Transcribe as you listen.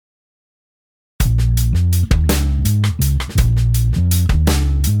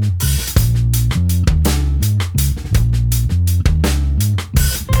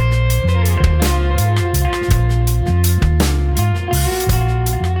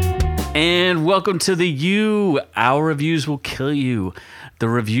And welcome to the U. Our reviews will kill you. The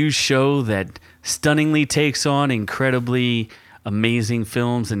review show that stunningly takes on incredibly amazing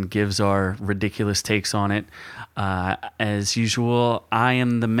films and gives our ridiculous takes on it. As usual, I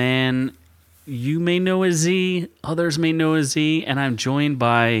am the man you may know as Z, others may know as Z, and I'm joined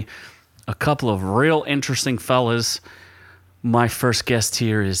by a couple of real interesting fellas. My first guest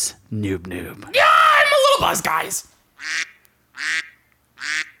here is Noob. Yeah, I'm a little buzz, guys.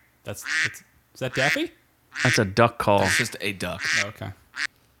 That's is that Daffy? That's a duck call. It's just a duck. Oh, okay.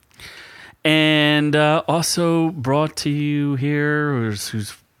 And also brought to you here,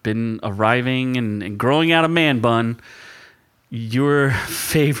 who's been arriving and growing out a man bun, your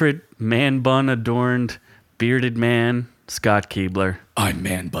favorite man bun adorned bearded man, Scott Keebler. I'm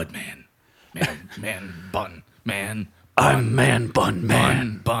man bud man. Man bun man. I'm man bun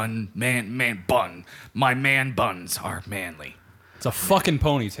man. Bun man bun. My man buns are manly. It's a fucking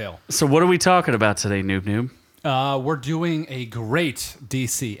ponytail. So what are we talking about today, Noob? We're doing a great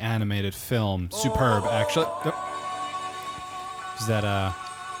DC animated film. Superb, actually.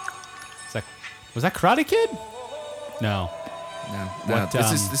 Was that Karate Kid? No. No. What,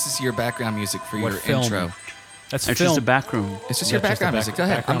 This is your background music for your film? intro. That's It's film. just a backroom. It's just your background music. Go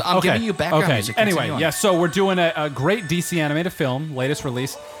ahead. background. I'm Okay. giving you background okay. music. Anyway, Continue on. yeah, so we're doing a great DC animated film, latest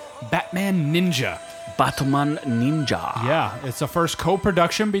release, Batman Ninja. Batman Ninja. Yeah, it's a first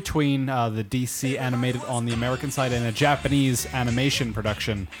co-production between the DC animated on the American side and a Japanese animation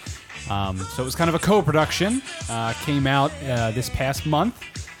production. So it was kind of a co-production. Came out this past month.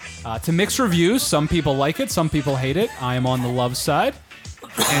 To mixed reviews. Some people like it, some people hate it. I am on the love side.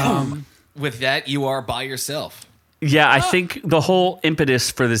 With that, you are by yourself. Yeah, I think the whole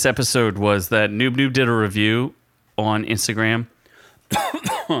impetus for this episode was that Noob did a review on Instagram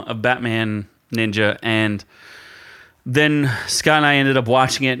of Batman Ninja, and then Scott and I ended up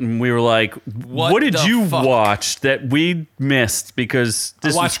watching it, and we were like, what did the you fuck? watch that we missed? Because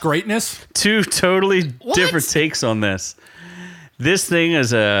this Watch was greatness. two totally different takes on this. This thing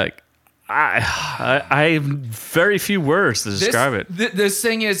is I have very few words to describe it. This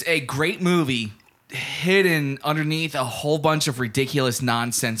thing is a great movie hidden underneath a whole bunch of ridiculous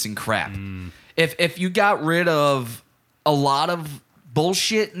nonsense and crap. If you got rid of a lot of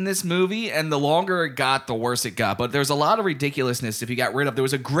bullshit in this movie, and the longer it got, the worse it got. But there's a lot of ridiculousness if you got rid of. There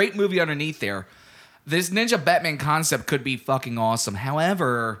was a great movie underneath there. This Ninja Batman concept could be fucking awesome.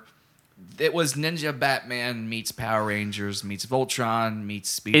 However, it was Ninja Batman meets Power Rangers meets Voltron meets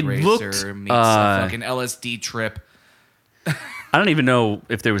Speed It Racer looked, meets a fucking LSD trip. I don't even know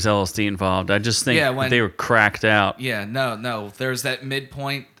if there was LSD involved. I just think they were cracked out. Yeah, no. There's that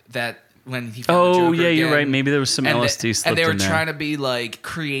midpoint that when he found the Oh, Joker yeah, you're again, right. Maybe there was some LSD slipped and they were in there. trying to be like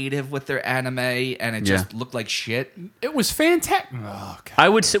creative with their anime, and it just looked like shit. It was fantastic. Oh, God. I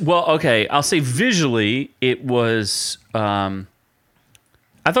would say, well, okay, I'll say visually, it was.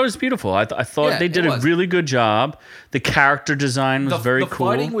 I thought it was beautiful. I thought they did a really good job. The character design was very cool.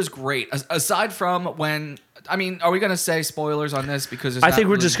 The fighting was great. Aside from when, I mean, are we going to say spoilers on this? Because I think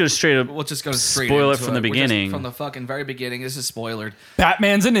we're just going to straight up. We'll just go straight spoil it into from the We're just- beginning. from the fucking very beginning. This is spoilered.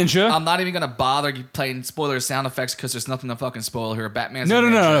 Batman's a ninja. I'm not even going to bother playing spoiler sound effects because there's nothing to fucking spoil here. Batman's a No.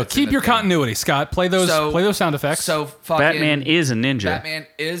 ninja. It's in Keep the your thing. continuity, Scott. Play those sound effects. So fucking Batman is a ninja. Batman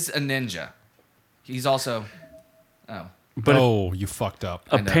is a ninja. He's also But oh, you fucked up.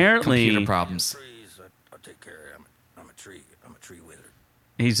 I know, apparently, computer problems. I'll take care of him. I'm a tree wizard.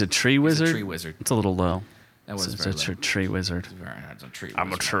 he's a tree wizard. Tree wizard. It's a little low. That was It's very a low. tree wizard. It's a tree I'm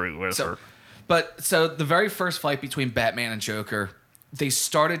a wizard. tree wizard. So the very first fight between Batman and Joker, they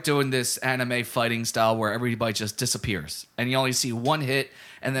started doing this anime fighting style where everybody just disappears and you only see one hit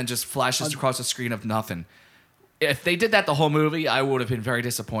and then just flashes across the screen of nothing. If they did that the whole movie, I would have been very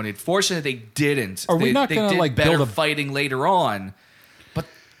disappointed. Fortunately, they didn't. Are we they, not they gonna, did like, better build a- fighting later on? But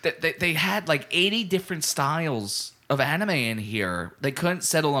they had like 80 different styles of anime in here. They couldn't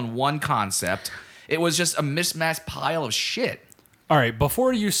settle on one concept. It was just a mismatched pile of shit. All right,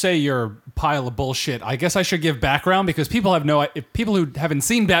 before you say your pile of bullshit, I guess I should give background because people who haven't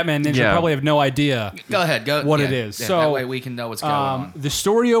seen Batman Ninja probably have no idea. Go ahead. What it is. Yeah, So, that way we can know what's going on. The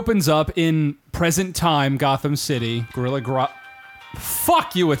story opens up in present time Gotham City.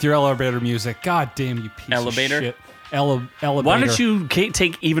 Fuck you with your elevator music. God damn you piece Elevator? of shit. Elevator. Why don't you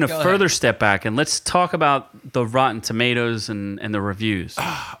take even a Go further ahead. step back and let's talk about the Rotten Tomatoes and the reviews.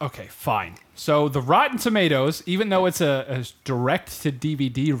 Okay, fine. So the Rotten Tomatoes, even though it's a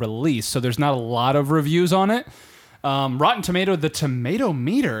direct-to-DVD release, so there's not a lot of reviews on it, Rotten Tomato, the tomato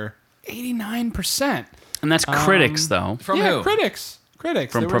meter, 89%. And that's critics, though. From yeah, who? critics. From There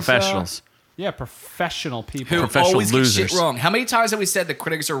was, professionals. Yeah, professional people. Who Professional always get shit losers. wrong. How many times have we said the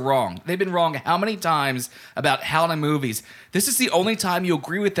critics are wrong? They've been wrong how many times about how to movies? This is the only time you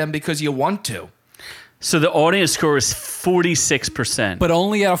agree with them because you want to. So the audience score is 46%. But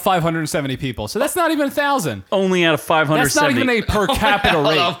only out of 570 people. So that's not even 1,000. only out of 570. That's not even a per capita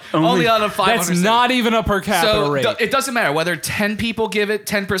rate. Only out of 500. That's not even a per capita So rate. it doesn't matter whether 10 people give it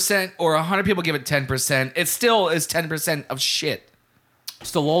 10% or 100 people give it 10%. It still is 10% of shit.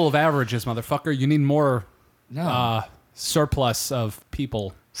 It's the law of averages, motherfucker. You need more No. surplus of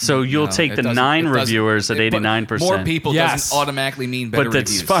people. So you'll No, take it the doesn't- 9 it doesn't- reviewers at but 89%. More people Yes. doesn't automatically mean better But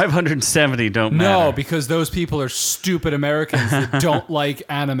that's reviews. 570 don't matter. No, because those people are stupid Americans that don't like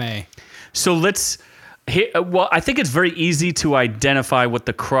anime. So well, I think it's very easy to identify what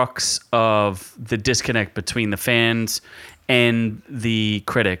the crux of the disconnect between the fans and the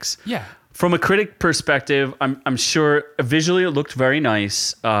critics. Yeah. From a critic perspective, I'm sure visually it looked very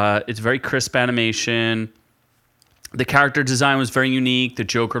nice. It's very crisp animation. The character design was very unique. The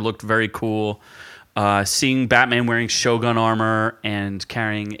Joker looked very cool. Seeing Batman wearing Shogun armor and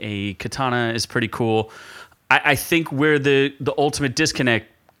carrying a katana is pretty cool. I think where the ultimate disconnect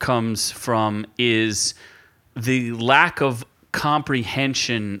comes from is the lack of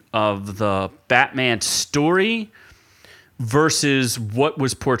comprehension of the Batman story versus what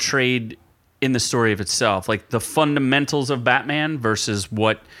was portrayed in the story of itself, like the fundamentals of Batman versus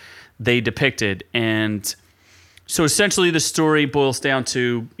what they depicted. And so essentially the story boils down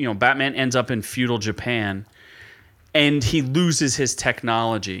to, Batman ends up in feudal Japan and he loses his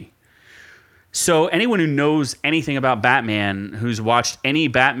technology. So anyone who knows anything about Batman, who's watched any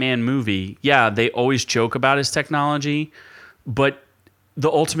Batman movie, yeah, they always joke about his technology, but the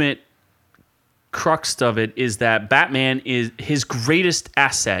ultimate crux of it is that Batman is his greatest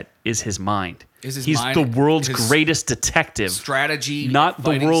asset is his mind. Is his He's mind, the world's his greatest detective. strategy, Not the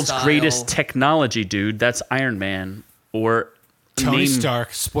fighting world's style. greatest technology, dude. That's Iron Man. Or Tony name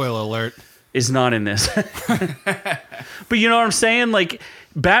Stark, spoiler alert. is not in this. But you know what I'm saying? Like,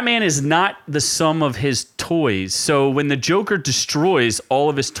 Batman is not the sum of his toys. So when the Joker destroys all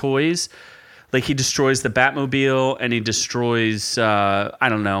of his toys, like he destroys the Batmobile and he destroys, I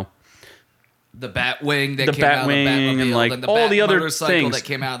don't know, The Batwing that the came out of the Batwing Batmobile, and like then the all the other motorcycle things. that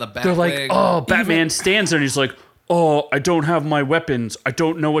came out of the Batwing. They're like, oh, Batman stands there and he's like, oh, I don't have my weapons. I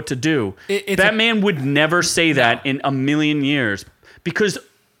don't know what to do. It's Batman would never say that in a million years because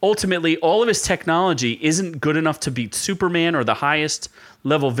ultimately all of his technology isn't good enough to beat Superman or the highest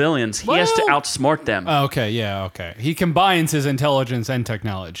level villains. He has to Well- outsmart them. Okay. He combines his intelligence and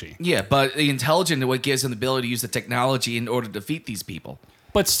technology. Yeah, but the intelligent what gives him the ability to use the technology in order to defeat these people.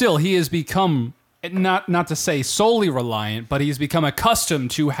 But still, he has become, not to say solely reliant, but he's become accustomed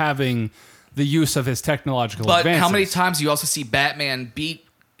to having the use of his technological But advances. how many times do you also see Batman beat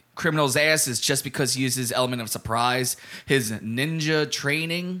criminals' asses just because he uses element of surprise, his ninja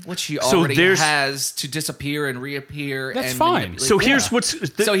training, which he already there's- has to disappear and reappear. That's and fine. manipulate. So here's Yeah. what's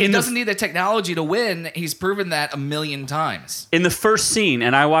So he in doesn't need the technology to win. He's proven that a million times. in the first scene,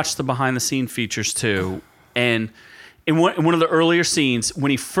 and I watched the behind the scene features too, and in one of the earlier scenes,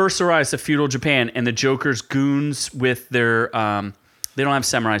 when he first arrives to feudal Japan and the Joker's goons with their they don't have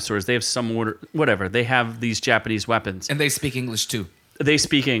samurai swords, they have some order, whatever, they have these Japanese weapons. And they speak English too. They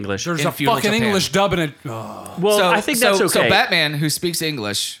speak English. There's in a feudal fucking Japan. English dub in it. Oh. Well, I think that's okay. So Batman, who speaks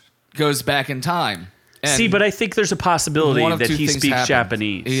English, goes back in time. And See, but I think there's a possibility one of that two he things speaks happen.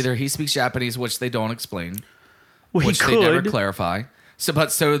 Japanese. Either he speaks Japanese, which they don't explain, well, he which they never could. clarify.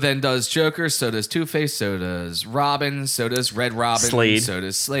 So then does Joker, so does Two-Face, so does Robin, so does Red Robin, Slade. so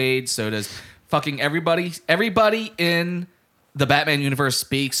does Slade, so does fucking everybody. Everybody in the Batman universe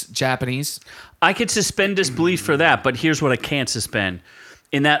speaks Japanese. I could suspend disbelief for that, but here's what I can't suspend.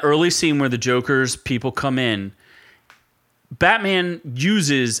 In that early scene where the Joker's people come in, Batman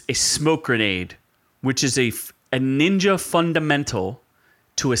uses a smoke grenade, which is a ninja fundamental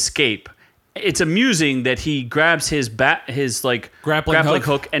to escape. It's amusing that he grabs his grappling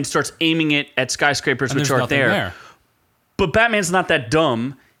hook and starts aiming it at skyscrapers And which there's aren't nothing there. But Batman's not that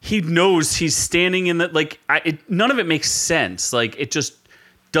dumb. He knows he's standing in the none of it makes sense. Like, it just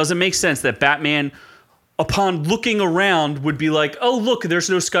doesn't make sense that Batman, upon looking around, would be like, "Oh, look, there's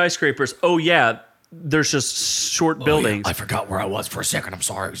no skyscrapers. Oh yeah, there's just short buildings." I forgot where I was for a second. I'm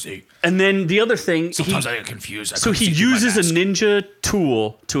sorry. See, And then the other thing, sometimes I get confused. so he uses a ninja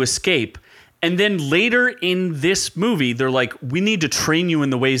tool to escape. And then later in this movie, they're like, we need to train you in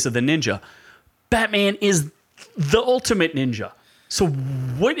the ways of the ninja. Batman is the ultimate ninja. So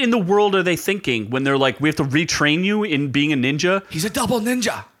what in the world are they thinking when they're like, we have to retrain you in being a ninja? He's a double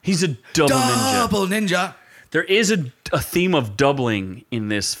ninja. He's a double ninja. Double ninja. There is a theme of doubling in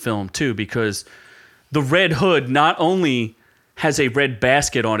this film too, because the Red Hood not only has a red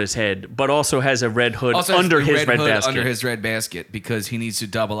basket on his head, but also has a red hood Also has under the his red hood basket. under his red basket because he needs to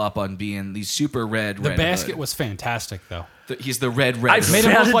double up on being the super red. The red basket hood. was fantastic, though. He's the red I hood. made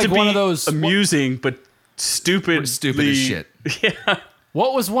him found look it like to one be of those- amusing, but stupid. Stupid as shit. Yeah.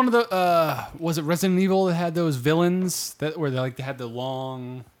 What was one of the? Was it Resident Evil that had those villains that where they had the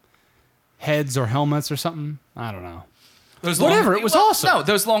long heads or helmets or something? I don't know. Whatever, it was awesome. No,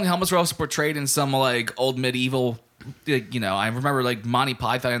 those long helmets were also portrayed in some like old medieval. I remember like Monty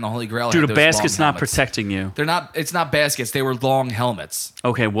Python and the Holy Grail. Dude, had a those basket's long not helmets. protecting you. They're not. It's not baskets. They were long helmets.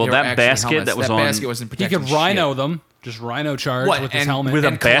 Okay, well, They were that actually basket helmets. that was that on. basket wasn't He protecting could rhino shit. them, just rhino charge What? with his and, helmet. With a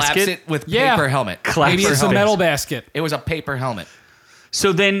and collapse basket? it with Yeah. paper helmet. Collapse Maybe it. it's a helmet. metal basket. It was a paper helmet.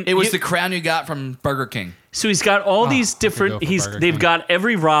 So then It was you- the crown you got from Burger King. So he's got all these I could different. go for Burger They've King. got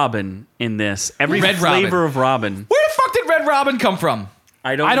every Robin in this. Every Red flavor Robin. of Robin. Where the fuck did Red Robin come from?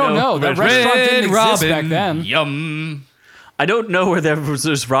 I don't know. That restaurant didn't exist back then. Yum. I don't know where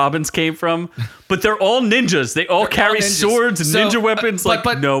those Robins came from, but they're all ninjas. They all carry ninjas. swords and So, ninja weapons.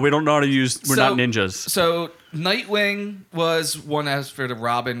 but- No, we don't know how to use. We're not ninjas. So Nightwing was one as for the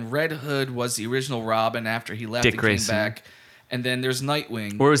Robin. Red Hood was the original Robin after he left Dick and Grayson. came back. And then there's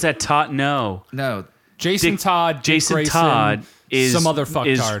Nightwing. Or was that Todd? No, No. Jason Dick- Todd, Dick Jason Grayson, Todd is some other is,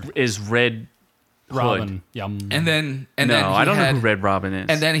 fucktard. is Red Hood. Robin. Yum. And then No, then he I don't had, know who Red Robin is.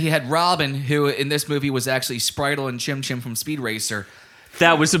 And then he had Robin, who in this movie was actually Spritle and Chim Chim from Speed Racer.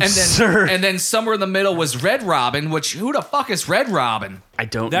 that was absurd. And then somewhere in the middle was Red Robin, which who the fuck is Red Robin? I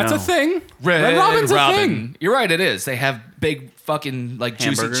don't That's know. a thing. Red Robin's a thing. You're right, it is. They have big fucking like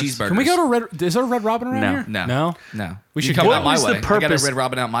Hamburgers? juicy cheeseburgers. Can we go to Red? Is there a Red Robin around No. here? No. No. No. We You should come go. out my What was the way. I got a purpose- Red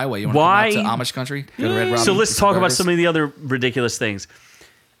Robin out my way. You want Why- to come out to Amish country? Go to Red Robin. So let's eat talk about burgers. some of the other ridiculous things.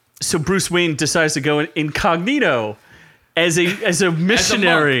 So Bruce Wayne decides to go incognito as a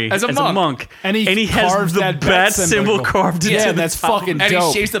missionary, As a monk. And he has carves the that bat symbol carved into Yeah, the that's top. fucking And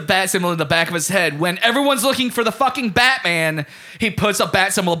dope. he shapes the bat symbol in the back of his head. When everyone's looking for the fucking Batman, he puts a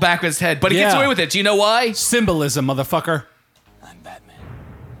bat symbol in the back of his head. But he gets Yeah. away with it. Do you know why? Symbolism, motherfucker. I'm Batman.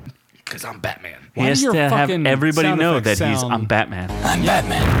 Because I'm Batman. He Why has do your to have fucking everybody sound know that effects he's sound- I'm Batman. I'm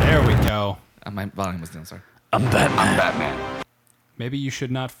Batman. There we go. My volume was down, sorry. I'm Batman. I'm Batman. Maybe you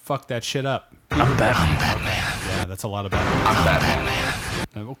should not fuck that shit up. I'm Batman. Yeah, that's a lot of Batman. I'm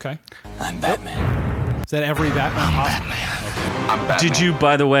Batman. Okay. I'm Batman. Is that every Batman possible? I'm Batman. Did you,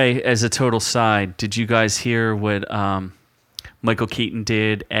 by the way, as a total side, did you guys hear what Michael Keaton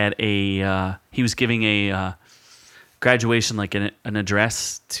did at a? He was giving a graduation, like an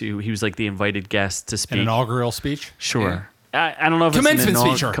address to. He was like the invited guest to An speak. inaugural speech? Sure. I don't know if Commencement it's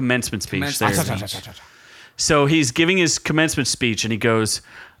an speech. Commencement speech. Commencement There. speech. So he's giving his commencement speech, and he goes,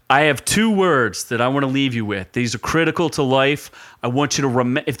 I have 2 words that I want to leave you with. These are critical to life. I want you to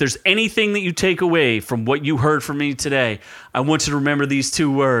remember, if there's anything that you take away from what you heard from me today, I want you to remember these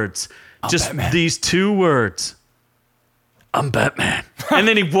 2 words. Just Batman. these 2 words. I'm Batman. And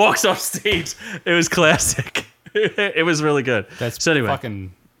then he walks off stage. It was classic. It was really good. That's so anyway,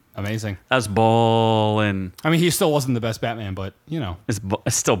 fucking amazing. that was ballin'. I mean, he still wasn't the best Batman, but, you know. It's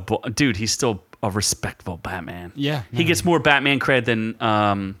still, dude, he's still a respectable Batman. Yeah. He gets more Batman cred than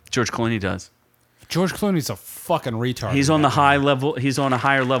George Clooney does. George Clooney's a fucking retard. He's on the high level. He's on a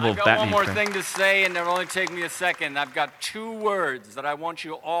higher level I've of got Batman. one more cred. thing to say, and it'll only take me a second. I've got 2 words that I want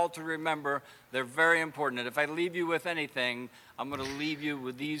you all to remember. They're very important. And if I leave you with anything, I'm going to leave you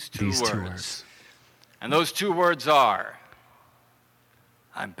with these two These words. 2 words. And those 2 words are,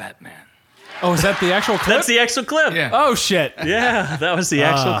 I'm Batman. Oh, is that the actual clip? That's the actual clip. Yeah. Oh, shit. Yeah, that was the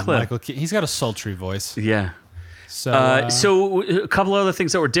actual clip. Michael Keaton. He's got a sultry voice. Yeah. So, So a couple other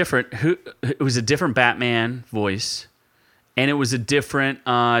things that were different. It was a different Batman voice, and it was a different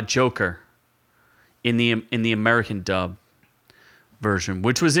Joker in the American dub version,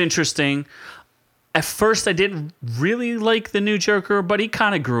 which was interesting. At first, I didn't really like the new Joker, but he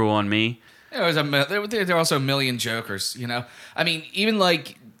kind of grew on me. There were also a million Jokers, you know? I mean, even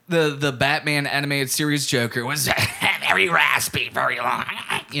like the Batman animated series Joker was very raspy, very long,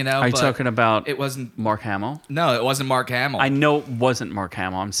 you know? Are you but talking about it wasn't, Mark Hamill? no, it wasn't Mark Hamill. I know it wasn't Mark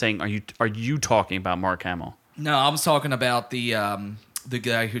Hamill. I'm saying, are you talking about Mark Hamill? No, I was talking about the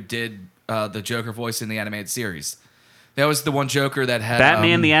guy who did the Joker voice in the animated series. That was the one Joker that had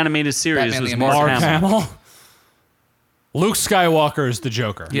Batman the animated series Batman was the Mark Animated Hamill. Hamill. Luke Skywalker is the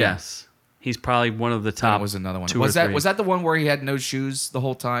Joker. Yes, he's probably one of the top. That was another one. 2 Was or that 3. was that the one where he had no shoes the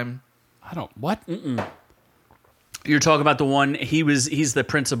whole time? I don't. What? You're talking about the one he's the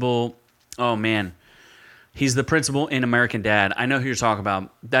principal. Oh man, He's the principal in American Dad. I know who you're talking about.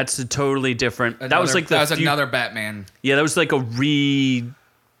 That's a totally different. That was like another Batman. Yeah, that was like a redone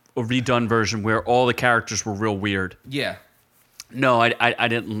version where all the characters were real weird. Yeah. No, I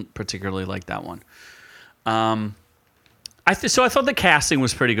didn't particularly like that one. So I thought the casting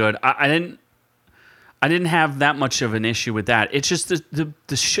was pretty good. I didn't have that much of an issue with that. It's just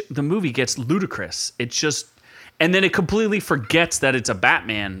the movie gets ludicrous. It's just, and then it completely forgets that it's a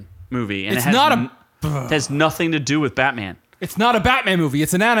Batman movie, and It's it not has nothing to do with Batman. It's not a Batman movie.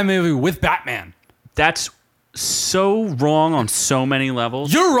 It's an anime movie with Batman. That's so wrong on so many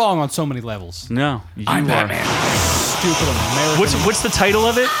levels. You're wrong on so many levels. No, you I'm are. Batman. Stupid American. What's the title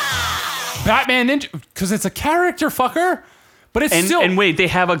of it? Batman Ninja? Because it's a character, fucker. But it's still. And wait, they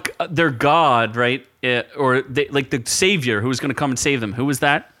have their god, right? Or they, like the savior who was going to come and save them. Who was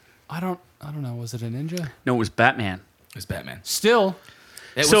that? I don't know. Was it a ninja? No, it was Batman. It was Batman. Still.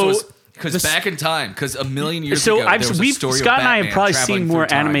 Because back in time, because a million years ago, there was a story Scott of and I have Batman probably traveling seen more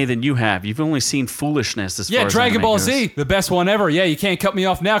through time. anime than you have. You've only seen foolishness as far Yeah, as Dragon anime Ball goes. Z, the best one ever. Yeah, you can't cut me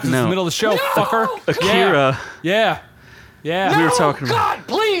off now because it's No. the middle of the show, fucker. Akira. Yeah. We were talking about. God,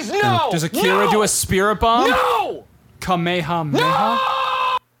 please, no! Does Akira do a spirit bomb? No! Kamehameha?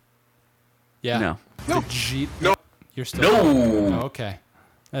 Yeah. No. No. You're still. No. Okay.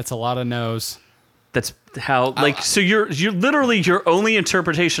 That's a lot of no's. That's how so you're literally your only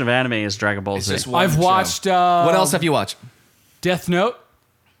interpretation of anime is Dragon Ball It's Z. just one I've show. watched. What else have you watched? Death Note.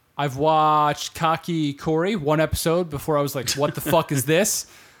 I've watched Kaki Kori, one episode before I was like, what the fuck is this?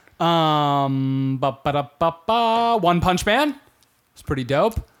 One Punch Man. It's pretty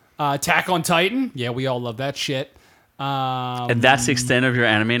dope. Attack on Titan. Yeah, we all love that shit. And that's the extent of your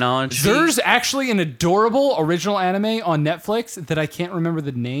anime knowledge. There's actually an adorable original anime on Netflix that I can't remember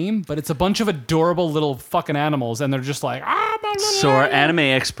the name, but it's a bunch of adorable little fucking animals, and they're just like, So our anime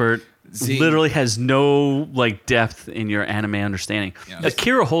expert Z. literally has no like depth in your anime understanding. Yeah.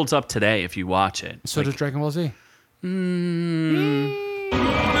 Akira holds up today if you watch it. So does Dragon Ball Z.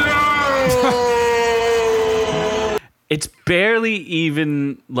 It's barely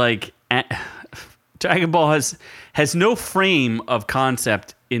even like Dragon Ball has no frame of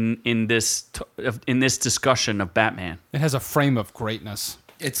concept in this discussion of Batman. It has a frame of greatness.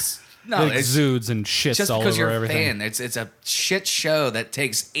 It It exudes and shits just all because over you're a everything. fan. It's a shit show that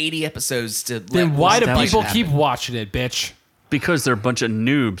takes 80 episodes to. Then why do establish people it keep happen. watching it, bitch? Because they're a bunch of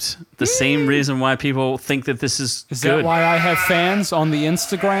noobs. The same reason why people think that this is Is good. that why I have fans on the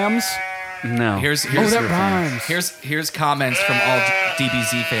Instagrams? No. Here's Oh, that rhymes. here's comments from all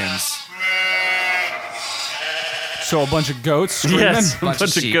DBZ fans. So a bunch of goats screaming yes, a Bunch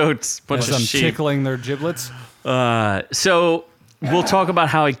bunch, of of sheep. goats, bunch as of I'm sheep. tickling their giblets. So we'll talk about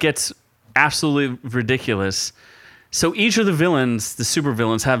how it gets absolutely ridiculous. So each of the villains, the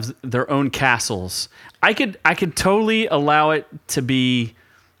supervillains, have their own castles. I could totally allow it to be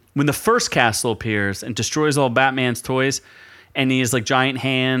when the first castle appears and destroys all Batman's toys, and he has like giant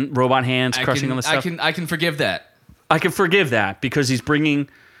robot hands crushing all the stuff. I can forgive that. I can forgive that because he's bringing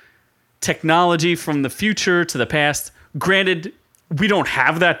technology from the future to the past. Granted, we don't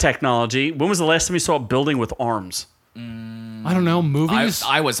have that technology. When was the last time you saw a building with arms? I don't know, movies?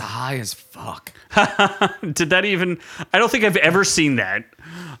 I was high as fuck. Did that even? I don't think I've ever seen that.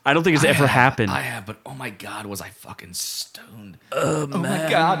 I don't think it's ever happened. I have, but oh my god, was I fucking stoned? Oh my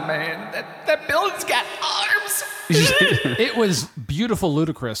god, man, that building's got arms. It was beautiful,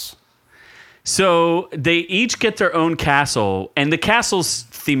 ludicrous. So they each get their own castle, and the castles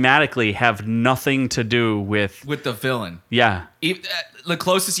thematically have nothing to do with. With the villain, Yeah, the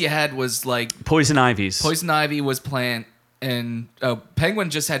closest you had was like Poison Ivies. Poison Ivy was Plant, and Penguin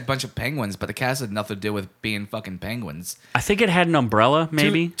just had a bunch of penguins, but the cast had nothing to do with being fucking penguins. I think it had an umbrella,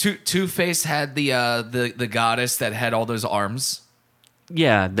 maybe. Two-Face had the goddess that had all those arms.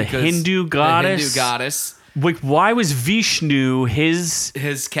 Yeah, the Because Hindu goddess. The Hindu goddess. Like, why was Vishnu his?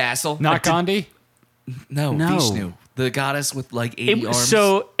 His castle. Not Gandhi? No, No. Vishnu. The goddess with like 80 arms.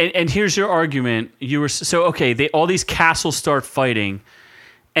 So, and here's your argument. You were so okay. All these castles start fighting,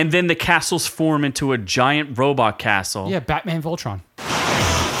 and then the castles form into a giant robot castle. Yeah, Batman Voltron.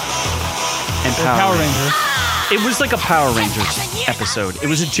 and Power Rangers. Rangers. It was like a Power Rangers episode. It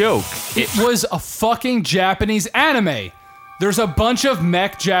was a joke. It was a fucking Japanese anime. There's a bunch of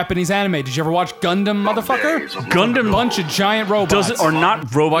mech Japanese anime. Did you ever watch Gundam, motherfucker? Gundam Bunch of giant robots. are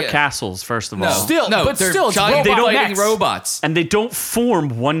not robot Yeah. castles. First of no, all, Still, no, but they're still, it's giant robot fighting mechs. robots. and they don't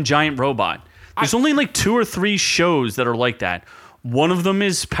form one giant robot. There's only like 2 or 3 shows that are like that. One of them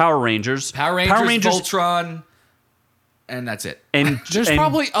is Power Rangers. Power Rangers, Voltron, and that's it. And There's and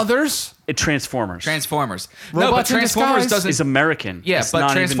probably others. Transformers. Transformers. Robots in no, but Transformers disguise. doesn't. is American. Yeah, It's but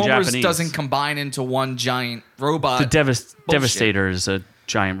not even Transformers Japanese. doesn't combine into one giant robot. The bullshit. Devastator is a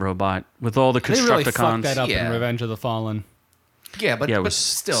giant robot with all the They really fucked Constructicons. that up Yeah. in Revenge of the Fallen. Yeah, but, Yeah, it but was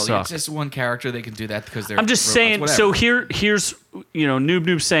still, sucked. it's just one character. They can do that because they're. I'm just robots, saying. whatever. So here's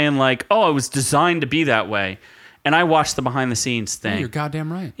Noob saying like, oh, it was designed to be that way, and I watched the behind the scenes Yeah, thing. you're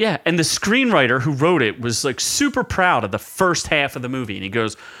goddamn right. Yeah, and the screenwriter who wrote it was like super proud of the first half of the movie, and he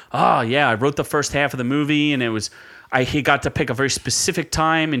goes, "Oh yeah, I wrote the first half of the movie, and it was he got to pick a very specific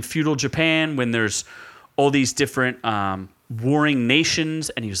time in feudal Japan when there's all these different warring nations,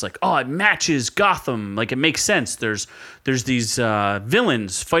 and he was like, oh, it matches Gotham, like it makes sense. There's these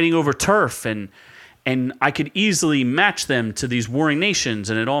villains fighting over turf, and I could easily match them to these warring nations,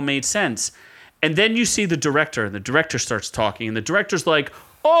 and it all made sense." And then you see the director, and the director starts talking, and the director's like,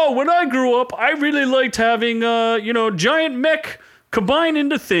 "Oh, when I grew up, I really liked having, giant mech combine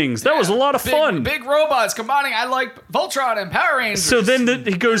into things. That was a lot of fun." Big robots combining. I like Voltron and Power Rangers. So then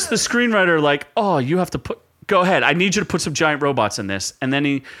he goes to the screenwriter like, "Oh, you have to go ahead. I need you to put some giant robots in this." And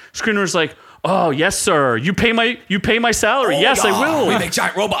then screenwriter's like, "Oh, yes, sir. You pay my salary. Yes, I will." We make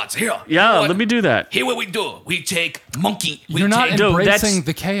giant robots here. Yeah, let me do that. Here, what we do? We take monkey. You're not No, embracing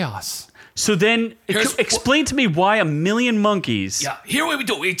the chaos. So then Here's- explain to me why a million monkeys. Yeah, here what we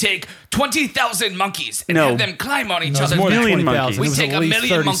do. We take 20,000 monkeys and No. have them climb on each No, it's other's more than back. million 20,000. monkeys. It We was take at a least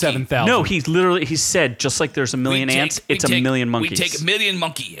million monkey. 37,000. No, he said just like there's a million ants, it's a million monkeys. We take a million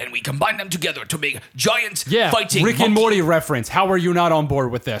monkey and we combine them together to make giant Yeah, fighting Rick monkey. and Morty reference. How are you not on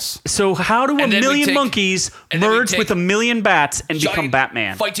board with this? So how do a And then we million take- monkeys and then we merge take with a million bats and Giant become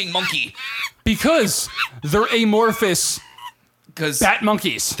Batman? fighting monkey Because they're amorphous because bat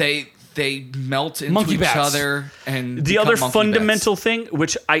monkeys. they melt into Monkey each bats. other and The become other monkey fundamental bats. thing,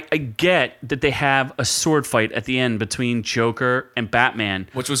 which I get that they have a sword fight at the end between Joker and Batman,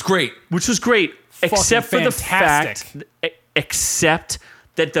 which was great. which was great, except for the fact, fantastic. except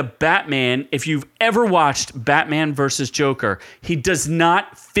that the Batman, if you've ever watched Batman versus Joker, he does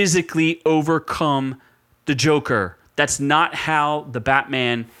not physically overcome the Joker. That's not how the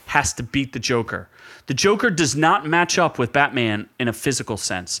Batman has to beat the Joker. The Joker does not match up with Batman in a physical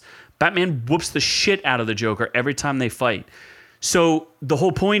sense. Batman whoops the shit out of the Joker every time they fight. So the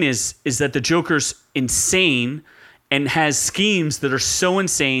whole point is that the Joker's insane and has schemes that are so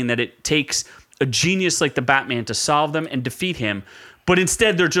insane that it takes a genius like the Batman to solve them and defeat him. But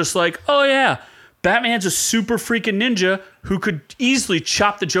instead they're just like, oh yeah, Batman's a super freaking ninja who could easily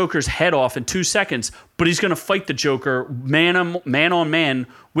chop the Joker's head off in 2 seconds, but he's going to fight the Joker man on man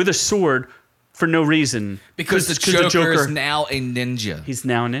with a sword for no reason. Because the Joker is now a ninja. He's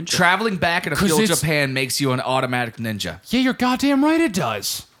now a ninja. Traveling back in a 'Cause feudal it's- Japan makes you an automatic ninja. Yeah, you're goddamn right it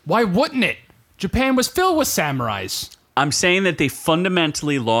does. Why wouldn't it? Japan was filled with samurais. I'm saying that they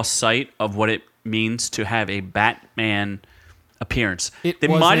fundamentally lost sight of what it means to have a Batman appearance. It They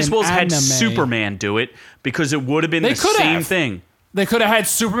was might as an well have had anime. Superman do it because it would have been They the could same have. thing. They could have had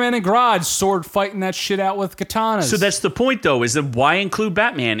Superman and Grodd sword fighting that shit out with katanas. So that's the point, though, is that why include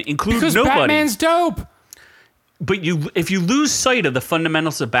Batman? Include because nobody. Batman's dope. But if you lose sight of the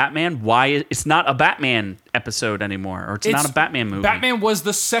fundamentals of Batman, why it's not a Batman episode anymore, or it's not a Batman movie. Batman was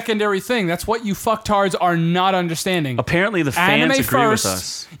the secondary thing. That's what you fucktards are not understanding. Apparently, the fans Anime agree first. with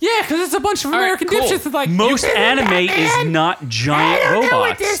us. Yeah, because it's a bunch of right, American cool. dipshits that like Most you- anime is not giant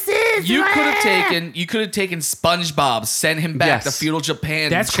robots. You could have taken SpongeBob, sent him back Yes. to feudal Japan,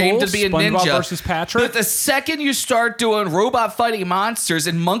 That's trained cool. to be a SpongeBob ninja. versus Patrick. But the second you start doing robot fighting monsters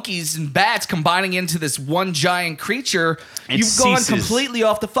and monkeys and bats combining into this one giant creature, It you've gone ceases. completely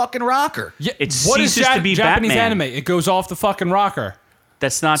off the fucking rocker. Yeah, It what is ceases to be Japanese Batman. anime? It goes off the fucking rocker.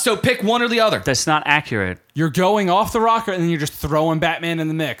 That's not. So pick one or the other. That's not accurate. You're going off the rocker and then you're just throwing Batman in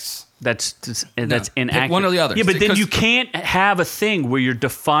the mix. That's inaccurate. pick one or the other. Yeah, but then Because- you can't have a thing where you're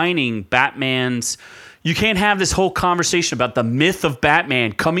defining Batman's. You can't have this whole conversation about the myth of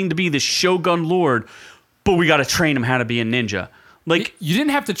Batman coming to be the Shogun Lord, but we got to train him how to be a ninja. Like, You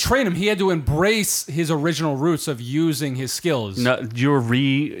didn't have to train him. He had to embrace his original roots of using his skills. no, you're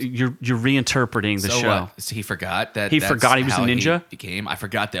reinterpreting the So show. what? So he forgot that. He that's forgot he was a how ninja? became. I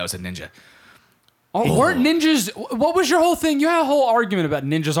forgot that I was a ninja. Oh, weren't ninjas? What was your whole thing? You had a whole argument about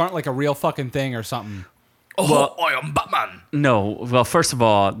ninjas aren't like a real fucking thing or something. Oh, Well- I am Batman. No, well, first of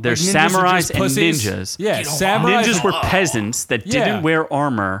all, there's Like, ninjas are samurais just and pussies? ninjas. Yeah, You know, samurais. Ninjas were peasants that Yeah. didn't wear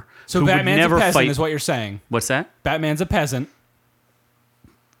armor. So who would Batman's never a peasant, fight. is what you're saying. What's that? Batman's a peasant.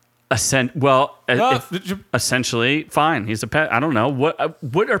 Essentially, fine. He's a pet. I don't know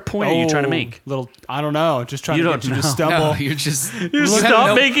what point are you trying to make? I don't know. Just trying You to don't get you to know. stumble. No, you're just. You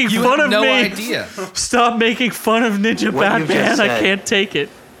stop making fun of no me. idea. Stop making fun of Ninja What you just Batman. I said. can't take it.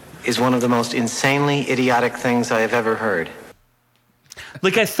 Is one of the most insanely idiotic things I have ever heard.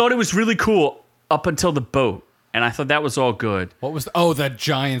 Like, I thought it was really cool up until the boat, and I thought that was all good. What was? That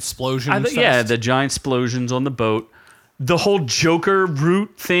giant explosion. Yeah, the giant explosions on the boat. The whole Joker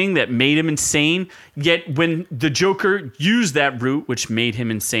route thing that made him insane. Yet when the Joker used that route, which made him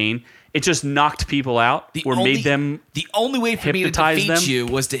insane, it just knocked people out made them. The only way for me to hypnotize defeat them? you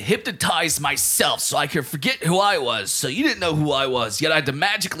was to hypnotize myself so I could forget who I was. So you didn't know who I was. Yet I had to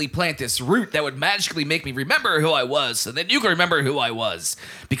magically plant this root that would magically make me remember who I was. And then you could remember who I was.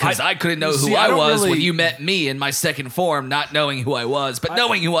 Because I couldn't know who I don't was when really- you met me in my second form, not knowing who I was, but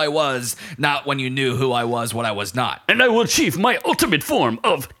knowing who I was, not when you knew who I was, what I was not. And I will achieve my ultimate form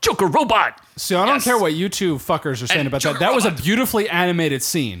of Joker Robot. So I don't Yes. care what you two fuckers are saying And about that. Joker That was a Robot. beautifully animated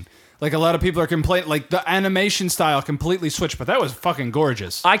scene. Like, a lot of people are complaining, like, the animation style completely switched, but that was fucking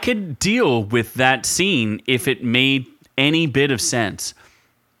gorgeous. I could deal with that scene if it made any bit of sense.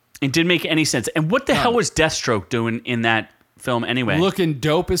 It didn't make any sense. And what the hell was Deathstroke doing in that film anyway? Looking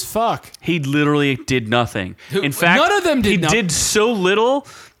dope as fuck. He literally did nothing. In fact, none of them did he nothing. did so little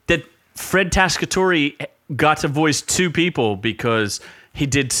that Fred Tascatore got to voice two people because he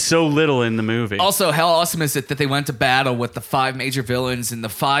did so little in the movie. Also, how awesome is it that they went to battle with the 5 major villains and the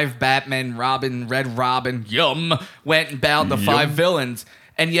 5 Batman, Robin, Red Robin, went and battled the 5 villains,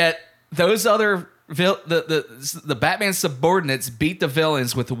 and yet those other the Batman subordinates beat the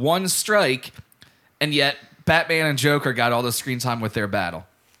villains with 1 strike, and yet Batman and Joker got all the screen time with their battle.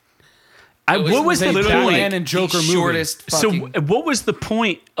 What was the Batman point? and Joker the movie. shortest fucking... So, what was the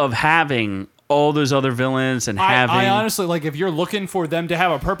point of having all those other villains and having? I honestly, like, if you're looking for them to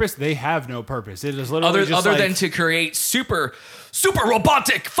have a purpose, they have no purpose. It is literally just other like, than to create super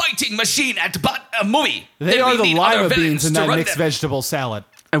robotic fighting machine at a movie. they Then are we the need lima other villains beans in to that run mixed them. vegetable salad.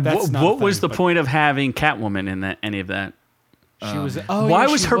 And That's not a what was thing, the but point of having Catwoman in any of that? She was. Why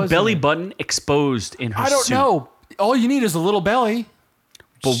was her belly button? button exposed in her I don't suit? know. All you need is a little belly.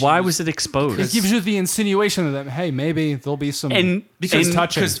 But why was it exposed? It gives you the insinuation that, hey, maybe there'll be some Because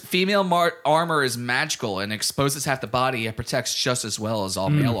touching. female armor is magical and exposes half the body. It protects just as well as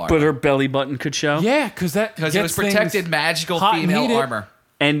all male armor. But her belly button could show. Yeah, because Because it was gets things protected magical hot and female heated. armor.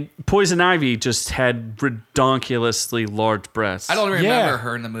 And Poison Ivy just had redonkulously large breasts. I don't remember Yeah.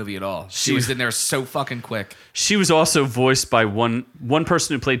 her in the movie at all. She was in there so fucking quick. She was also voiced by one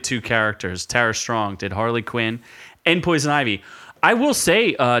person who played 2 characters. Tara Strong did Harley Quinn and Poison Ivy. I will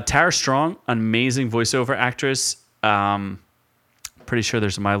say, Tara Strong, an amazing voiceover actress. Pretty sure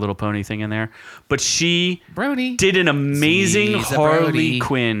there's a My Little Pony thing in there. But she Brony. did an amazing She's a Harley Brony.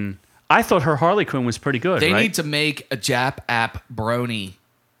 Quinn. I thought her Harley Quinn was pretty good, They right? need to make a Jap app Brony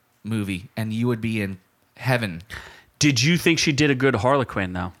movie, and you would be in heaven. Did you think she did a good Harley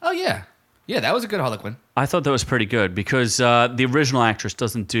Quinn, though? Oh, yeah. Yeah, that was a good Harley Quinn. I thought that was pretty good because the original actress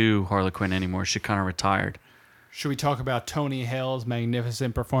doesn't do Harley Quinn anymore. She kind of retired. Should we talk about Tony Hale's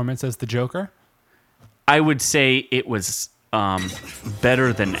magnificent performance as the Joker? I would say it was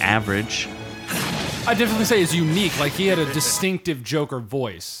better than average. I definitely say it's unique. Like, he had a distinctive Joker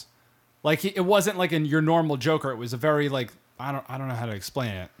voice. Like, it wasn't like your normal Joker. It was a very, like, I don't know how to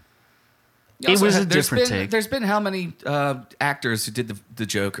explain it. It was a there's different been, take. There's been how many actors who did the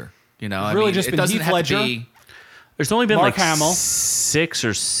Joker? You know, I Really mean, just it been doesn't Heath have Ledger? to be. There's only been Mark like Hamill. 6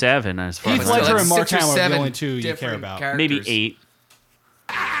 or 7 as far Heath as Ledger I know. and Mark 6 or Hamill are the 7 only 2 you care different about. characters. Maybe 8.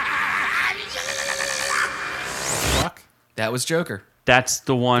 Fuck. That was Joker. That's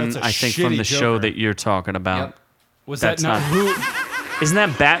the one, That's a I think, from shitty the show Joker. that you're talking about. Yep. Was That's that not not- who? Isn't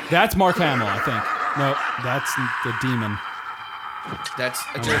that Bat? That's Mark Hamill, I think. No, that's the demon. That's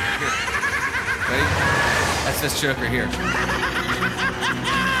a Joker here. Ready? That's this Joker here.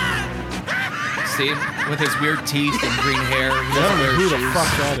 See him with his weird teeth and green hair. He I doesn't don't know wear who the shoes.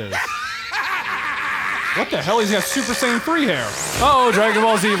 fuck that is. What the hell? He's got Super Saiyan 3 hair. Oh, Dragon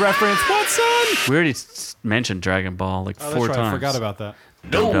Ball Z reference. What, son? We already mentioned Dragon Ball like Oh, 4 that's right. times. I forgot about that.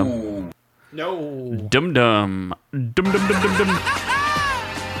 Dum dum. No. Dum dum. Dum dum dum dum dum.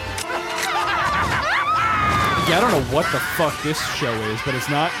 Yeah, I don't know what the fuck this show is, but it's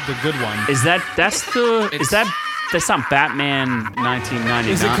not the good one. That's not Batman 1999.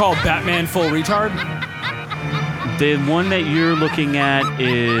 Is it called Batman Full Retard? The one that you're looking at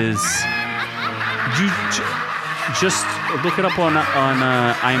is just look it up on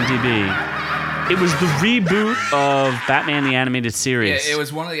IMDb. It was the reboot of Batman the Animated Yeah, Series. it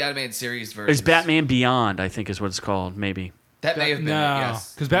was one of the animated series versions. It's Batman Beyond, I think is what it's called, maybe. That may have been it, No,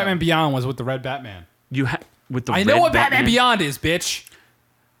 yes. because Batman Beyond was with the Red Batman. With the I know red what Batman Beyond is, bitch.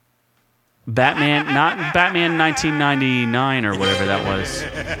 Batman, not Batman 1999 or whatever that was,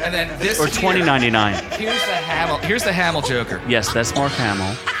 And then this or here- 2099. Here's the Hamill Joker. Yes, that's Mark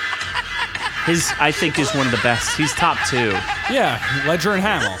Hamill. His, I think, is one of the best. He's top 2. Yeah, Ledger and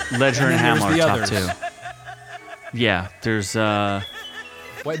Hamill. Ledger and then Hamill are there's the top others. 2. Yeah, there's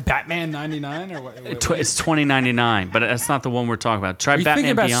What, Batman 99 or what? it's 2099, but that's not the one we're talking about. Try Are you Batman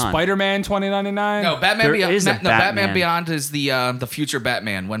thinking about Beyond. Spider-Man 2099? No, Batman There Beyond. is a No, Batman Batman. Beyond is the future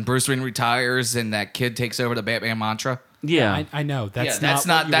Batman when Bruce Wayne retires and that kid takes over the Batman mantra. Yeah. I know. That's yeah, that's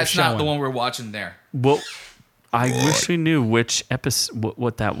not. not the one we're watching there. Well, I wish we knew which episode,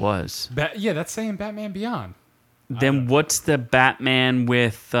 what that was. Yeah, that's saying Batman Beyond. Then what's the Batman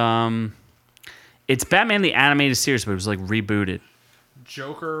with? It's Batman the animated series, but it was like rebooted.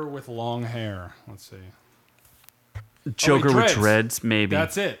 Joker with long hair. Let's see. Joker with dreads. dreads, maybe.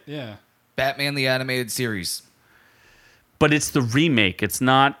 That's it. Yeah. Batman the animated series. But it's the remake. It's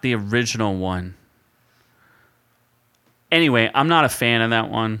not the original one. Anyway, I'm not a fan of that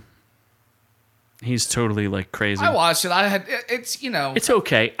one. He's totally like crazy. I watched it. It's It's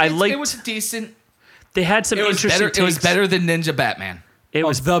okay. I liked. It was decent. They had some It was interesting. better. It was takes. better than Ninja Batman. It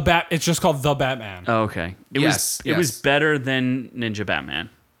was. It's just called The Batman. Oh, okay. It Yes, was. It was yes. better than Ninja Batman.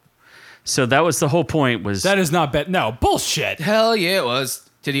 So that was the whole point. Was That is not No, bullshit. Hell yeah, it was.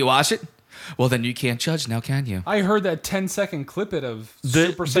 Did you watch it? Well, then you can't judge now, can you? I heard that 10-second clip of the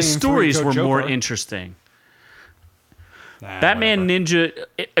Super Saiyan 3 stories Go were more Joker. interesting. Nah, Batman whatever. Ninja,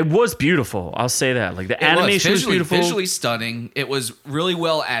 it was beautiful. I'll say that. Like the animation was beautiful Visually stunning. It was really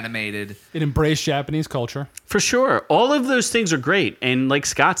well animated. It embraced Japanese culture. for sure. All of those things are great, and like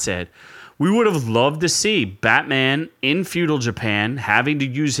Scott said, we would have loved to see Batman in feudal Japan having to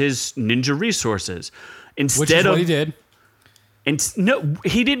use his ninja resources instead Which is of what he did. No,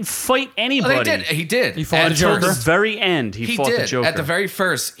 he didn't fight Oh, anybody. he did. He fought a Until Joker. the very end, he fought did. the Joker. At the very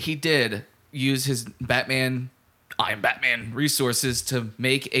first, he did use his I am Batman resources to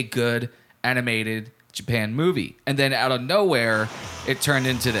make a good animated Japan movie. And then out of nowhere, it turned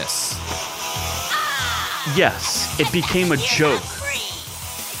into this. Yes, it became a joke.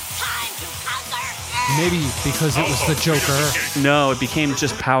 Maybe because it was the Joker. No, it became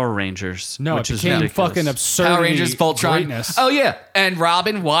just Power Rangers. No, which it is became ridiculous. fucking absurd. Power Rangers, Voltron. Greatness. Oh yeah, and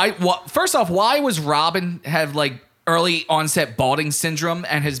Robin. Why? First off, why was Robin have like early onset balding syndrome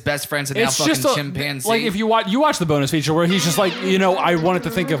and his best friends are now It's fucking just a, chimpanzee? like if you watch the bonus feature where he's just like, I wanted to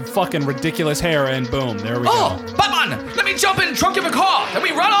think of fucking ridiculous hair and boom, there we Oh, go. Batman! Let me jump in the trunk of a car. Let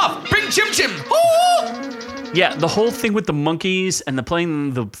me run off. Bring Chim Chim. Ooh! Yeah, the whole thing with the monkeys and the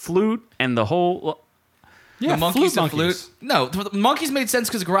playing the flute and the whole. Yeah, The monkeys, flute the flute. No, the monkeys made sense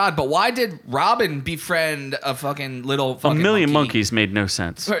because of Grodd, but why did Robin befriend a fucking little A fucking million monkey? monkeys made no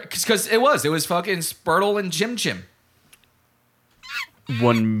sense. Because it was fucking Spurtle and Chim Chim.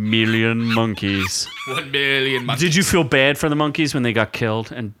 1 million monkeys. 1 million monkeys. Did you feel bad for the monkeys when they got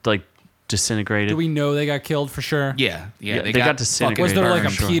killed and like disintegrated? Do we know they got killed for sure? Yeah, they got disintegrated. Was there like a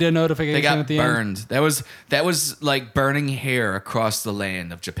Sure. PETA notification They got at the burned. That was like burning hair across the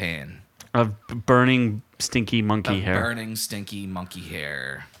land of Japan. Of burning stinky monkey Of hair. burning stinky monkey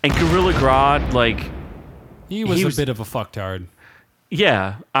hair. And Gorilla Grodd, like, end? He was He a was- bit of a fucktard.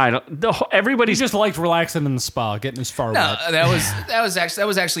 yeah, I don't. He Everybody's just liked relaxing in the spa, getting his far No, wet. that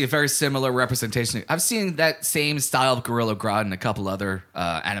was actually a very similar representation. I've seen that same style of Gorilla Grodd in a couple other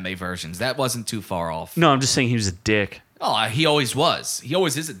anime versions. That wasn't too far off. no. I'm just saying he was a dick. Oh, he always was. He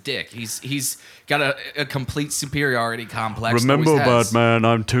always is a dick. He's got a complete superiority complex. Remember, always has. Batman,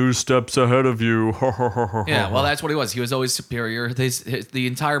 I'm 2 steps ahead of you. Yeah, well, that's what he was. He was always superior. The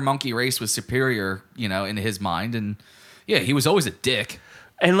entire monkey race was superior, in his mind, and yeah, he was always a dick.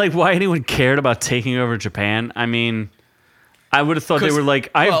 And like, why anyone cared about taking over Japan? I mean, I would have thought they 'Cause- were like,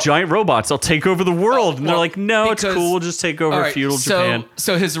 I have well- giant robots. I'll take over the world. And they're Well, like, no, it's because- cool. We'll just take over All right, feudal so, Japan.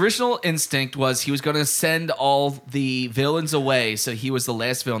 So his original instinct was he was going to send all the villains away. So he was the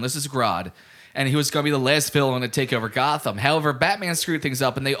last villain. This is Grodd. And he was going to be the last villain to take over Gotham. However, Batman screwed things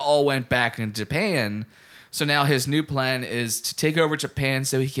up and they all went back in Japan. So now his new plan is to take over Japan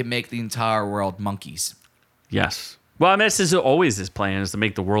so he can make the entire world monkeys. Yes. Well, I mean, this is always his plan is to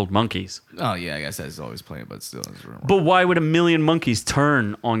make the world monkeys. Oh, yeah, I guess that's always playing, but still. But why would 1 million monkeys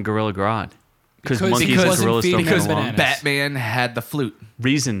turn on Gorilla Grodd? Because monkeys he and wasn't gorillas don't feeding get Because them along. bananas. Batman had the flute.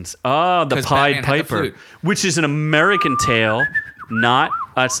 Reasons. Oh, the 'Cause Pied Batman had the Piper, flute. which is an American tale. Not.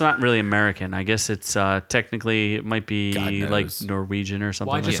 It's not really American. I guess it's technically it might God be like knows. Norwegian or something.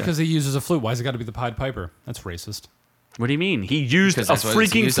 Why like just that. because he uses a flute? Why's it got to be the Pied Piper? That's racist. What do you mean? He used a Because that's what it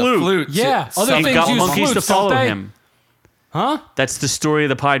is. He freaking used a flute. Yeah, to other suck And things got use monkeys flutes, to follow don't they? him. Huh? That's the story of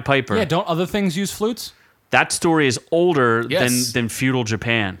the Pied Piper. Yeah, don't other things use flutes? That story is older Yes. than feudal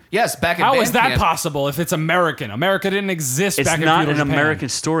Japan. Yes, back in How is that Bandcamp- possible if it's American? America didn't exist It's back in not feudal an Japan. American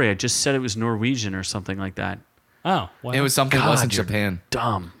story. I just said it was Norwegian or something like that. Oh, well. It was something that God, wasn't you're Japan.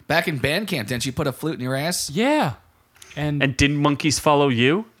 Dumb. Back in Bandcamp, didn't you put a flute in your ass? Yeah. And, And didn't monkeys follow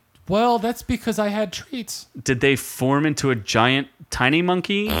you? well, that's because I had treats. Did they form into a giant tiny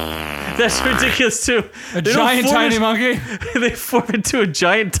monkey? That's ridiculous too. A giant tiny monkey? They form into a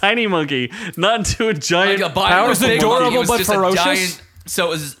giant tiny monkey, not into a giant Like a body powerful was big adorable, monkey. it was but just a ferocious? giant.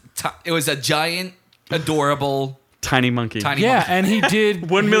 So it was a giant, adorable, tiny monkey. tiny. Yeah, monkey. and he did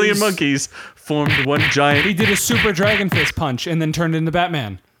 1 million his- monkeys formed one giant. He did a super dragon fist punch and then turned into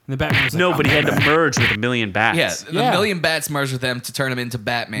Batman. And the Batman was like, No, "I'm but he had to Batman." merge with a million bats. Yeah, the Yeah. million bats merged with them to turn him into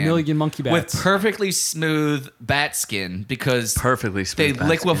Batman. Million monkey bats. with perfectly smooth bat skin because Perfectly they smooth bat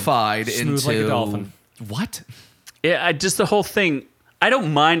liquefied Smooth into like a dolphin. What? Yeah, just the whole thing. I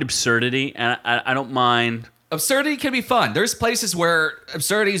don't mind absurdity, and I don't mind. Absurdity can be fun. There's places where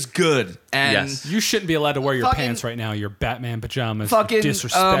absurdity is good, and Yes. You shouldn't be allowed to wear your Fucking- pants right now. Your Batman pajamas. Fucking, you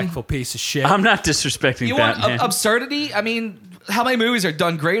disrespectful piece of shit. I'm not disrespecting you want Batman. absurdity? I mean, how many movies are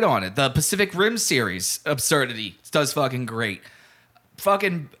done great on it? The Pacific Rim series, absurdity does fucking great.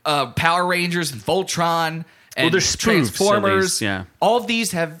 Fucking Power Rangers and Voltron and they're spoofs, at Transformers. least, yeah. All of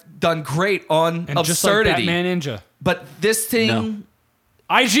these have done great on and just like absurdity. Batman Ninja. But this thing, No.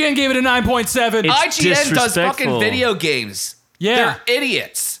 IGN gave it a 9.7. It's IGN does disrespectful. fucking video games. Yeah. They're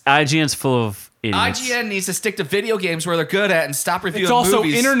idiots. IGN's full of idiots. IGN needs to stick to video games where they're good at and stop reviewing It's also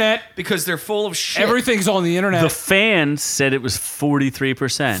movies internet. because they're full of shit. Everything's on the internet. The fans said it was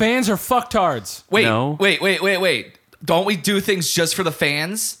 43%. Fans are fucktards. Wait, No. wait. Don't we do things just for the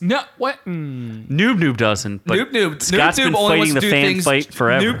fans? No, what? Noob doesn't, but Noob Scott's Noob been only wants fighting to the do fan things. fight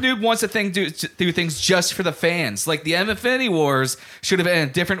forever. Noob wants to do things just for the fans. Like the Infinity Wars should have been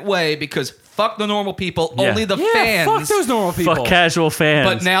a different way because fuck the normal people, Yeah. only the Yeah, fans. fuck those normal people. Fuck casual fans.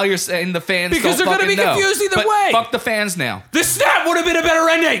 But now you're saying the fans Because don't they're gonna fucking be know. confused either But way. Fuck the fans now. The snap would have been a better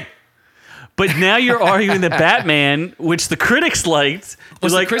ending. But now you're arguing that Batman, which the critics liked,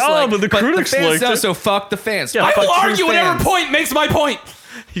 was like, Chris oh, but the critics fans liked know, it. so fuck the fans. Yeah, Fuck I will true argue whatever fans. point makes my point.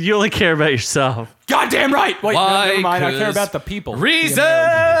 You only care about yourself. Goddamn right. Wait, no, Why? never mind. I care 'Cause about the people.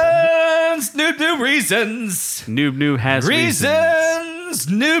 Reasons, noob reasons. Noob has reasons.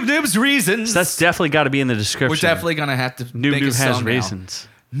 Noob's reasons. That's definitely got to be in the description. We're definitely gonna have to make a Noob has song now. reasons.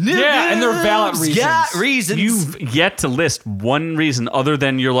 Yeah, and they're valid Noob's reasons. Got reasons. You've yet to list one reason other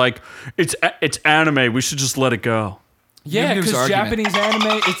than you're like, it's anime. We should just let it go. Yeah, Noob's because argument. Japanese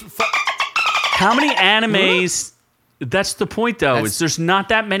anime. How many animes? That's the point, though. That's- Is there's not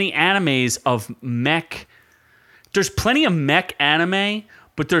that many animes of mech. There's plenty of mech anime,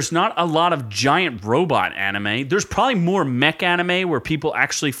 but there's not a lot of giant robot anime. There's probably more mech anime where people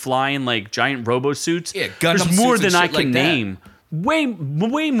actually fly in like giant robo suits. Yeah, Gundam there's more suits and than I shit can like that. name. Way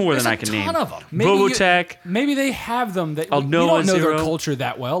more There's than a I can ton name. of 'em. Robotech. Maybe they have them. That Oh, we Noah don't know their Zero. culture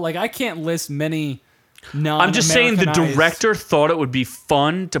that well. Like I can't list many. Non. I'm just saying the director thought it would be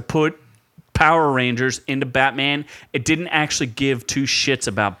fun to put Power Rangers into Batman. It didn't actually give two shits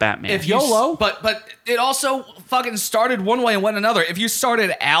about Batman. If you, YOLO. but it also fucking started one way and went another. If you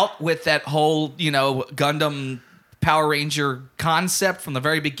started out with that whole, Gundam Power Ranger concept from the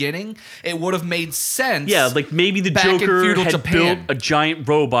very beginning, it would have made sense. Yeah, like maybe the back in Joker feudal had Japan. built a giant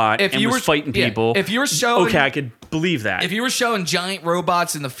robot If and you was were- fighting yeah, people. if you were showing- okay, I could believe that. If you were showing giant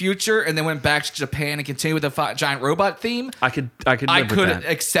robots in the future and then went back to Japan and continued with the giant robot theme, I could I live could with that.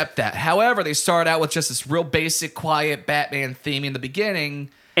 accept that. However, they started out with just this real basic, quiet Batman theme in the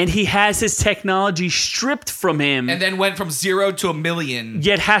beginning, And he has his technology stripped from him, and then went from 0 to 1,000,000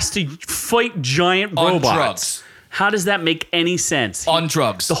 yet has to fight giant On robots. drugs. How does that make any sense? on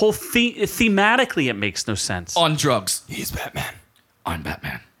drugs. the whole thematically, it makes no sense. On drugs. He's Batman. On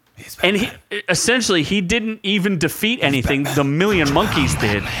Batman. And he essentially he didn't even defeat anything. The million monkeys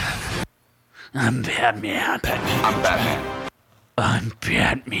did. I'm Batman. I'm Batman. I'm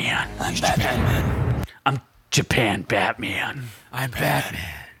Batman. I'm Batman. I'm Japan Batman. I'm Batman.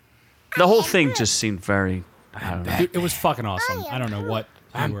 The whole thing just seemed very. I don't know. It was fucking awesome. I don't know what.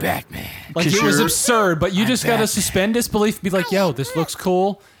 I'm Batman. Like 'Cause it was you're- absurd, but you just gotta Batman. suspend disbelief. Be like, yo, this looks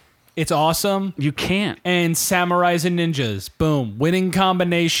cool. It's awesome. You can't. And samurais and ninjas. Boom. Winning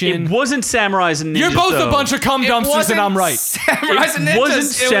combination. It wasn't samurais and ninjas. You're both though. a bunch of cum dumpsters, and I'm right. Samurais and ninjas.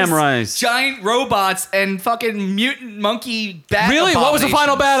 wasn't It samurais. was giant robots and fucking mutant monkey bat Really? What was the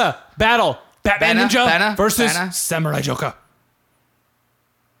final abominations. battle? Batman Banner, Ninja Banner, versus Banner. Samurai Joker.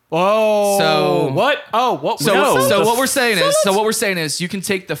 Oh, So- what? Oh, what? So, no. so what we're saying is, you can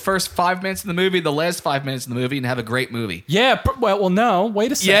take the first 5 minutes of the movie, the last 5 minutes of the movie, and have a great movie. Yeah. Well, no.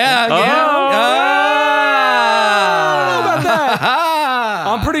 Wait a second. Yeah, How yeah. about that?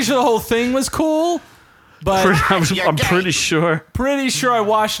 I'm pretty sure the whole thing was cool, but I'm pretty sure. I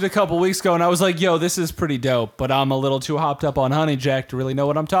watched it a couple weeks ago and I was like, yo, this is pretty dope, but I'm a little too hopped up on Honey Jack to really know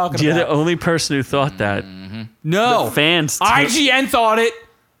what I'm talking You're the about. only person who thought that. No. The fans. IGN thought it,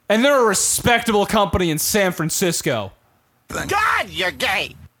 and they're a respectable company in San Francisco. God, you're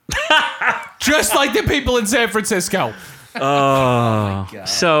gay. Just like the people in San Francisco.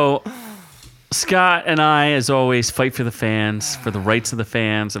 So, Scott and I, as always, fight for the fans, for the rights of the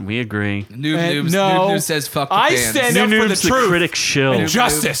fans, and we agree. Noob no. Noob says fuck the I fans. stand up for the Noob's the truth. critic shill. And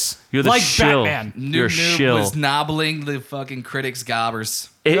justice. You're the like shill. Batman. You're a Noob shill. was knobbling the fucking critics' gobbers.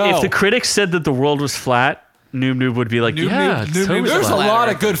 No. If the critics said that the world was flat, Noob would be like, Noob yeah, Noob- it's Noob totally Noob's There's a flat. flat lot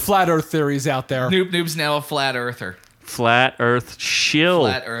earther. of good flat earth theories out there. Noob's now a flat earther. Flat Earth shill.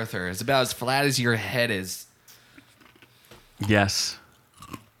 Flat earther. It's about as flat as your head is. Yes,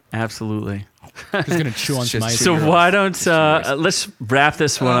 absolutely. Just gonna chew on some Just ice. So yours. why don't let's wrap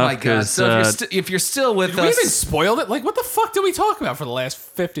this one Oh up my god! because So if you're still with Did we even us, spoiled it? Like, what the fuck did we talk about for the last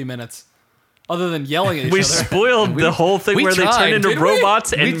 50 minutes? Other than yelling at each we other. spoiled the whole thing we where they tried, turn into didn't we?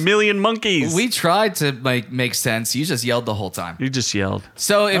 robots and We- million monkeys. we tried to make sense. You just yelled the whole time. You just yelled.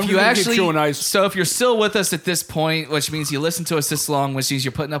 So if I'm you gonna keep actually, chewing ice. so if you're still with us at this point, which means you listen to us this long, which means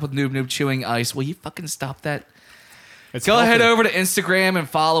you're putting up with Noob chewing ice, will you fucking stop that? It's Go ahead healthy. over to Instagram and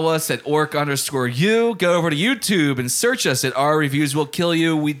follow us at orc_you. Go over to YouTube and search us at Our Reviews Will Kill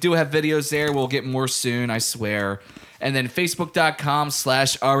You. We do have videos there. We'll get more soon, I swear. And then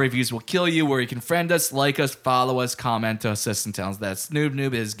Facebook.com/Our Reviews Will Kill You, where you can friend us, like us, follow us, comment us, and tell us that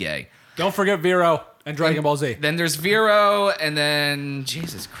Noob is gay. Don't forget Vero and Dragon Ball Z. Then there's Vero, and then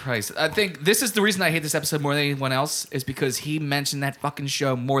Jesus Christ. I think this is the reason I hate this episode more than anyone else, is because he mentioned that fucking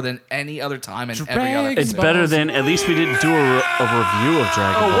show more than any other time in every other Dragon It's episode. better than at least we didn't do a review of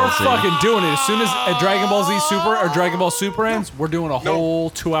Dragon Oh, Ball we're Z. fucking doing it. As soon as a Dragon Ball Z Super or Dragon Ball Super ends, we're doing a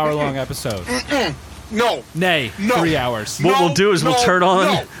whole 2-hour-long episode. No. Nay, No. 3 hours. What we'll do is we'll no, turn on,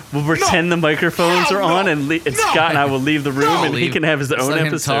 no, we'll pretend the microphones Hell are on, no. and Scott and I will leave the room, and he can have his Just own let him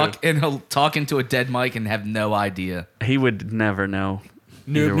episode. talk, and he'll talk into a dead mic and have no idea. He would never know.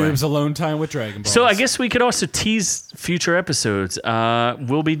 Either way. Noob's alone time with Dragon Ball. So I guess we could also tease future episodes.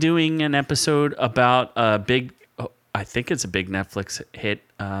 We'll be doing an episode about a big, I think it's a big Netflix hit,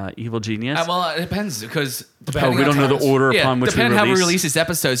 Evil Genius. Well, it depends because we don't know the order upon which we depending how we release. release this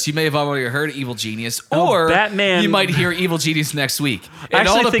episode, you may have already heard Evil Genius, Oh, or Batman- you might hear Evil Genius next week. It Actually,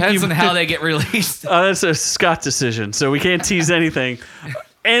 I all think depends you- on how they get released. That's a Scott decision, so we can't tease anything.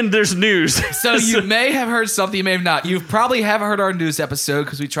 And there's news. So you may have heard something, you may have not. You probably haven't heard our news episode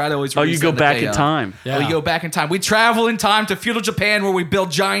because we try to always. Oh, release you go it the back day in of. time. Yeah. We go back in time. We travel in time to feudal Japan where we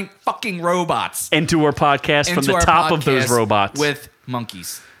build giant fucking robots Into our podcast from into the our top of those podcast robots. with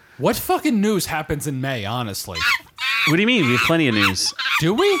monkeys. what fucking news happens in May, honestly? What do you mean? We have plenty of news.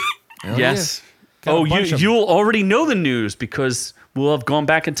 Do we? Yes. Got a Oh, bunch of 'em. you'll already know the news because we'll have gone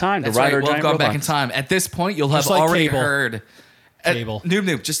back in time to That's ride right. our We'll have giant gone back in robots. time. At this point, you'll have Just like already Cable. heard. Cable.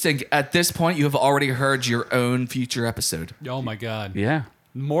 Noob. Just think. At this point, you have already heard your own future episode Oh my god. Yeah.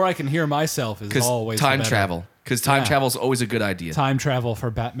 The more I can hear myself is because always the time better. travel. Because time Yeah. travel is always a good idea. Time travel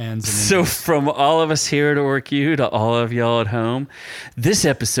for Batman's. And So from all of us here at OrcU to all of y'all at home, this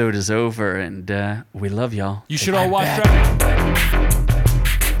episode is over, and we love y'all. you should all watch Dragon.